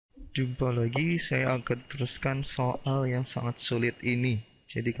Jumpa lagi, saya akan teruskan soal yang sangat sulit ini.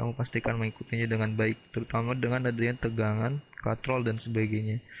 Jadi kamu pastikan mengikutinya dengan baik, terutama dengan adanya tegangan, katrol, dan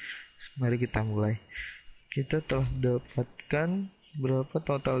sebagainya. Mari kita mulai. Kita telah dapatkan berapa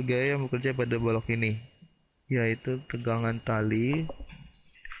total gaya yang bekerja pada balok ini, yaitu tegangan tali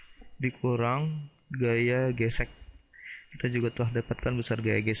dikurang gaya gesek. Kita juga telah dapatkan besar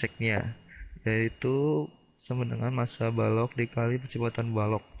gaya geseknya, yaitu sama dengan massa balok dikali percepatan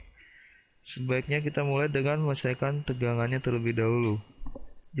balok. Sebaiknya kita mulai dengan menyelesaikan tegangannya terlebih dahulu.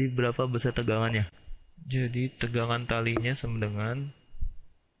 Di berapa besar tegangannya? Jadi tegangan talinya sama dengan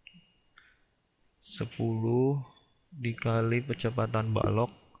 10 dikali percepatan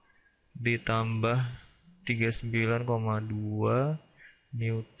balok ditambah 39,2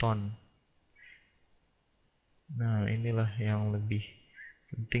 Newton. Nah, inilah yang lebih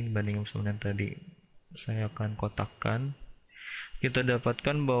penting banding sama yang tadi. Saya akan kotakkan. Kita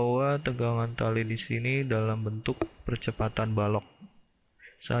dapatkan bahwa tegangan tali di sini dalam bentuk percepatan balok.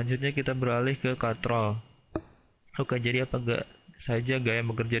 Selanjutnya kita beralih ke katrol. Oke, jadi apa saja gaya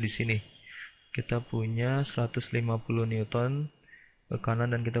yang bekerja di sini? Kita punya 150 Newton ke kanan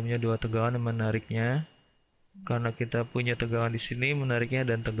dan kita punya dua tegangan yang menariknya. Karena kita punya tegangan di sini, menariknya,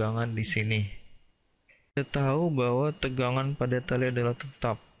 dan tegangan di sini. Kita tahu bahwa tegangan pada tali adalah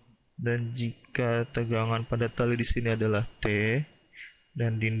tetap. Dan jika tegangan pada tali di sini adalah T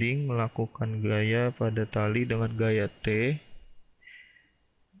dan dinding melakukan gaya pada tali dengan gaya T,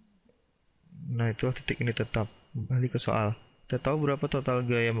 nah itulah titik ini tetap. Kembali ke soal. Kita tahu berapa total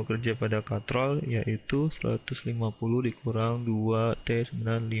gaya yang bekerja pada katrol, yaitu 150 dikurang 2T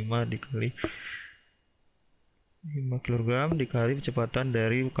sama 5 dikali 5 kg dikali kecepatan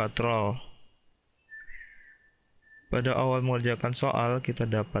dari katrol. Pada awal mengerjakan soal, kita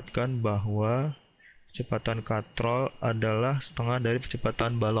dapatkan bahwa kecepatan katrol adalah setengah dari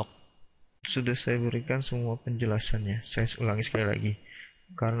kecepatan balok. Sudah saya berikan semua penjelasannya. Saya ulangi sekali lagi.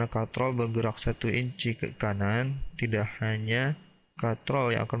 Karena katrol bergerak 1 inci ke kanan, tidak hanya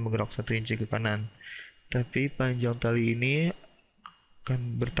katrol yang akan bergerak 1 inci ke kanan, tapi panjang tali ini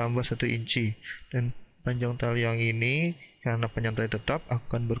akan bertambah 1 inci. Dan panjang tali yang ini, karena panjang tali tetap,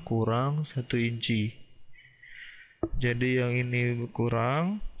 akan berkurang 1 inci. Jadi yang ini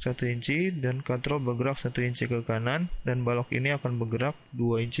berkurang 1 inci dan katrol bergerak 1 inci ke kanan dan balok ini akan bergerak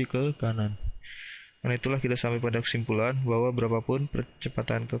 2 inci ke kanan. Karena itulah kita sampai pada kesimpulan bahwa berapapun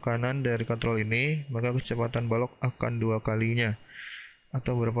percepatan ke kanan dari katrol ini, maka kecepatan balok akan 2 kalinya.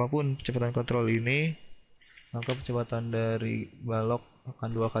 Atau berapapun kecepatan katrol ini, maka kecepatan dari balok akan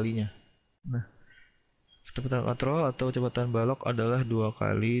 2 kalinya. Nah, kecepatan katrol atau kecepatan balok adalah 2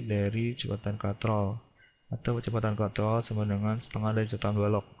 kali dari kecepatan katrol. Atau kecepatan katrol sama dengan setengah dari kecepatan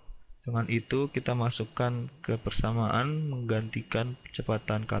balok. Dengan itu kita masukkan ke persamaan menggantikan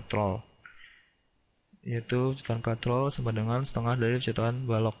kecepatan katrol, yaitu kecepatan katrol sama dengan setengah dari kecepatan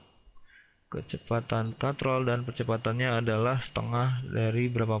balok. Kecepatan katrol dan percepatannya adalah setengah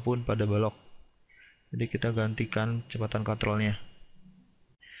dari berapapun pada balok. Jadi kita gantikan kecepatan katrolnya.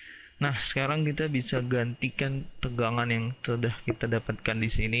 Nah, sekarang kita bisa gantikan tegangan yang sudah kita dapatkan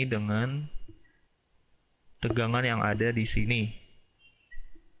di sini dengan tegangan yang ada di sini.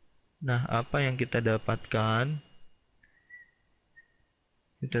 Nah, apa yang kita dapatkan?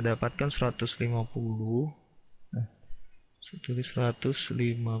 Kita dapatkan 150. Nah, tulis 150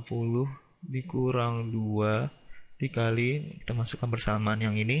 dikurang 2 dikali, kita masukkan persamaan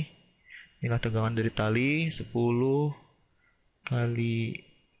yang ini. Inilah tegangan dari tali 10 kali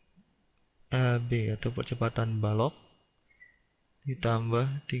AB atau percepatan balok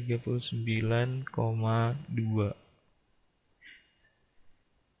ditambah 39,2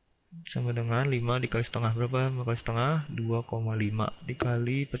 sama dengan 5 dikali setengah. Berapa? 5 kali setengah 2,5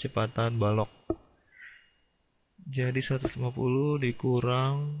 dikali percepatan balok. Jadi 150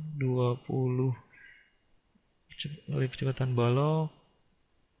 dikurang 20 kali percepatan balok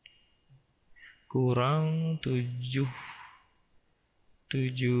kurang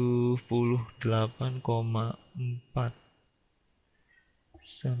 78,4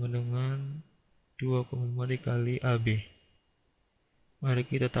 sama dengan 2,5 dikali AB. Mari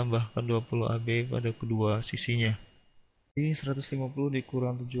kita tambahkan 20 AB pada kedua sisinya. Jadi 150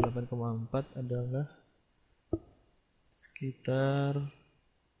 dikurang 78,4 adalah sekitar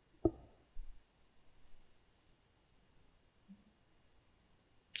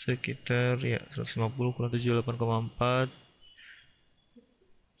 150 kurang 78,4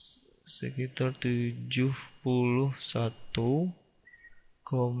 sekitar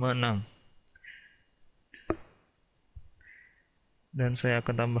 71,6. Dan saya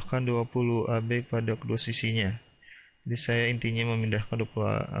akan tambahkan 20 AB pada kedua sisinya. Jadi saya intinya memindahkan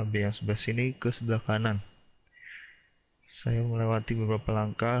 20 AB yang sebelah sini ke sebelah kanan. Saya melewati beberapa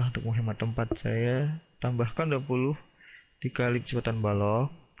langkah untuk menghemat tempat. Saya tambahkan 20 dikali kecepatan balok.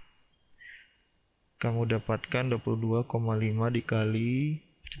 Kamu dapatkan 22,5 dikali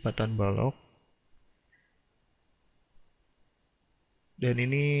kecepatan balok. Dan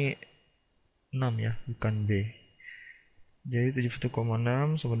ini 6 ya, bukan B. Jadi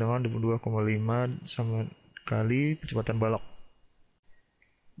 71,6 sama dengan 22,5 sama kali kecepatan balok.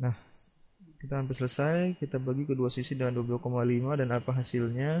 Nah, kita hampir selesai. Kita bagi kedua sisi dengan 22,5 dan apa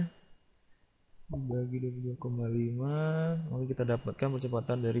hasilnya? Dibagi 22,5, maka kita dapatkan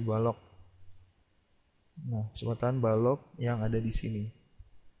percepatan dari balok. Nah, kecepatan balok yang ada di sini.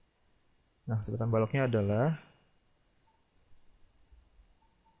 Nah, kecepatan baloknya adalah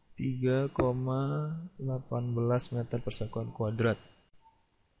 3,18 meter per sekon kuadrat.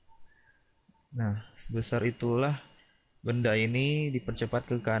 Nah, sebesar itulah benda ini dipercepat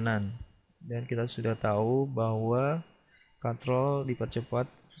ke kanan. Dan kita sudah tahu bahwa katrol dipercepat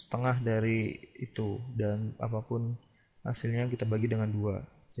setengah dari itu. Dan apapun hasilnya kita bagi dengan 2.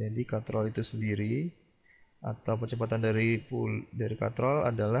 Jadi katrol itu sendiri atau percepatan dari katrol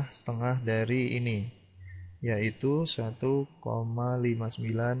adalah setengah dari ini, yaitu 1,59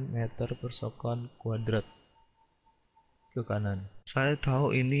 meter per sekon kuadrat ke kanan. Saya tahu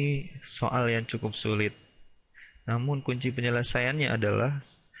ini soal yang cukup sulit. Namun kunci penyelesaiannya adalah,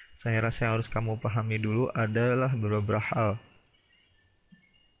 saya rasa harus kamu pahami dulu adalah beberapa hal.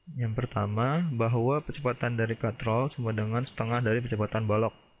 Yang pertama, bahwa percepatan dari katrol sama dengan setengah dari percepatan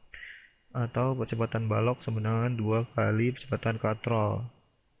balok. Atau percepatan balok sama dengan 2 kali percepatan katrol.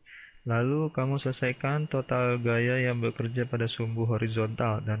 Lalu kamu selesaikan total gaya yang bekerja pada sumbu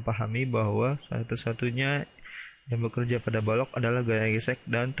horizontal dan pahami bahwa satu-satunya yang bekerja pada balok adalah gaya gesek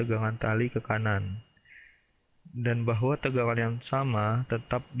dan tegangan tali ke kanan. Dan bahwa tegangan yang sama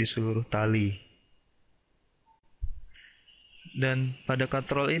tetap di seluruh tali. Dan pada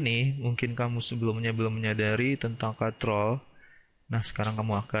katrol ini, mungkin kamu sebelumnya belum menyadari tentang katrol. Nah, sekarang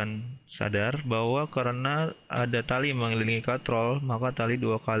kamu akan sadar bahwa karena ada tali mengelilingi katrol, maka tali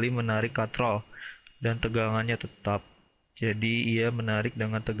 2 kali menarik katrol dan tegangannya tetap. Jadi ia menarik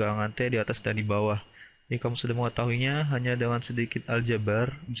dengan tegangan T di atas dan di bawah. Jadi kamu sudah mengetahuinya, hanya dengan sedikit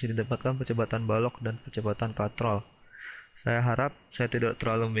aljabar bisa didapatkan percepatan balok dan percepatan katrol. Saya harap saya tidak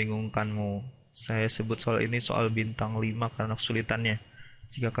terlalu membingungkanmu. Saya sebut soal ini soal bintang 5 karena kesulitannya.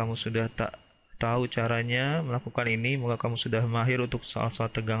 Jika kamu sudah tak tahu caranya melakukan ini, maka kamu sudah mahir untuk soal-soal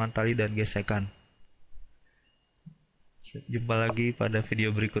tegangan tali dan gesekan. Jumpa lagi pada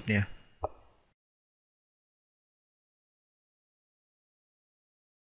video berikutnya.